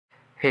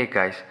Hey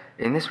guys,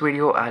 in this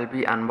video I'll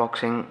be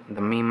unboxing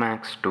the Mi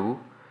Max 2.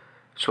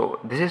 So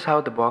this is how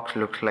the box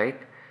looks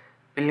like.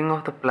 Peeling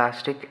off the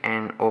plastic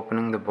and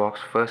opening the box,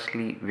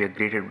 firstly we are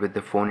greeted with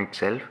the phone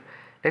itself.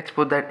 Let's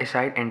put that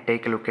aside and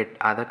take a look at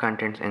other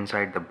contents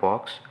inside the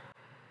box.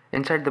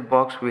 Inside the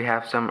box we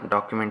have some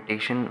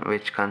documentation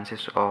which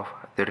consists of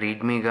the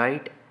readme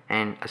guide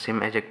and a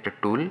SIM ejector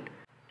tool.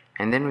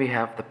 And then we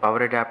have the power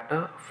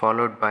adapter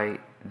followed by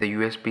the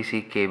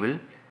USB-C cable.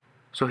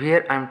 So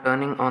here I am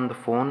turning on the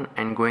phone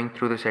and going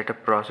through the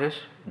setup process,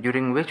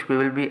 during which we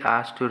will be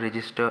asked to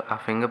register a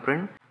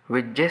fingerprint,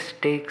 which just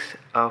takes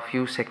a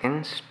few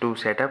seconds to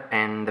set up,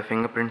 and the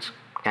fingerprint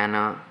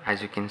scanner,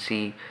 as you can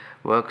see,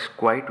 works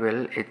quite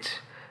well. It's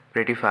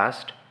pretty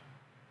fast.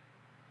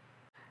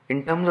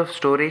 In terms of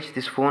storage,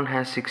 this phone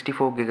has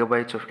 64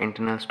 gigabytes of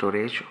internal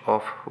storage,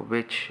 of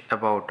which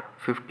about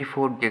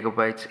 54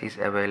 gigabytes is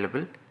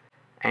available,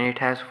 and it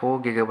has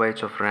 4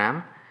 gigabytes of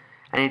RAM,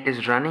 and it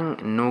is running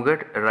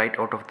Nougat right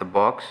out of the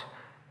box.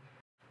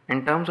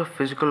 In terms of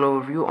physical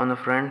overview, on the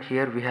front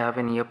here we have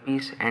an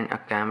earpiece and a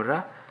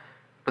camera.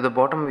 To the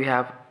bottom we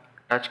have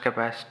touch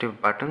capacitive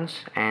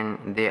buttons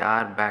and they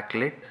are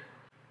backlit.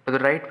 To the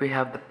right we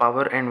have the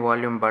power and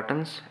volume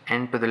buttons,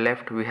 and to the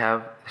left we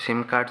have the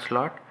SIM card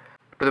slot.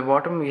 To the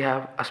bottom we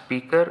have a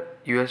speaker,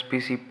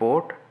 USB-C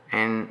port,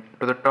 and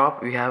to the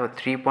top we have a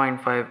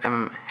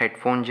 3.5mm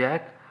headphone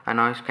jack, a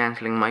noise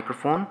cancelling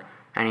microphone,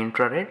 and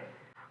infrared.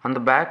 On the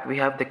back we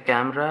have the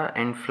camera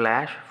and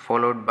flash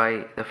followed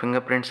by the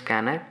fingerprint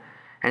scanner,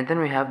 and then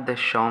we have the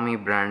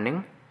Xiaomi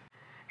branding.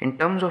 In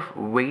terms of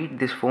weight,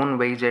 this phone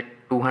weighs at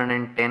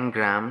 210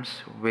 grams,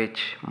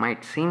 which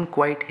might seem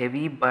quite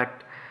heavy,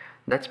 but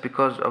that's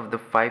because of the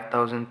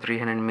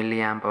 5300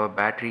 milliamp hour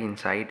battery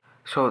inside.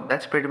 So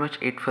that's pretty much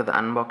it for the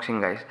unboxing,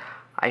 guys.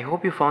 I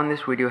hope you found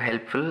this video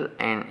helpful,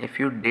 and if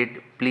you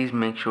did, please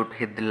make sure to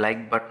hit the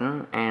like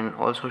button and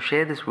also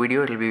share this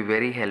video. It will be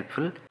very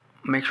helpful.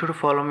 Make sure to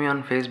follow me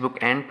on Facebook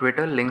and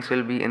Twitter. Links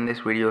will be in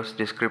this video's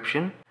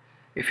description.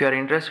 If you are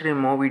interested in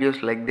more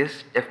videos like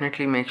this,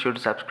 definitely make sure to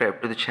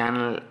subscribe to the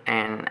channel,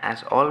 and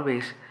as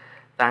always,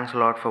 thanks a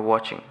lot for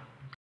watching.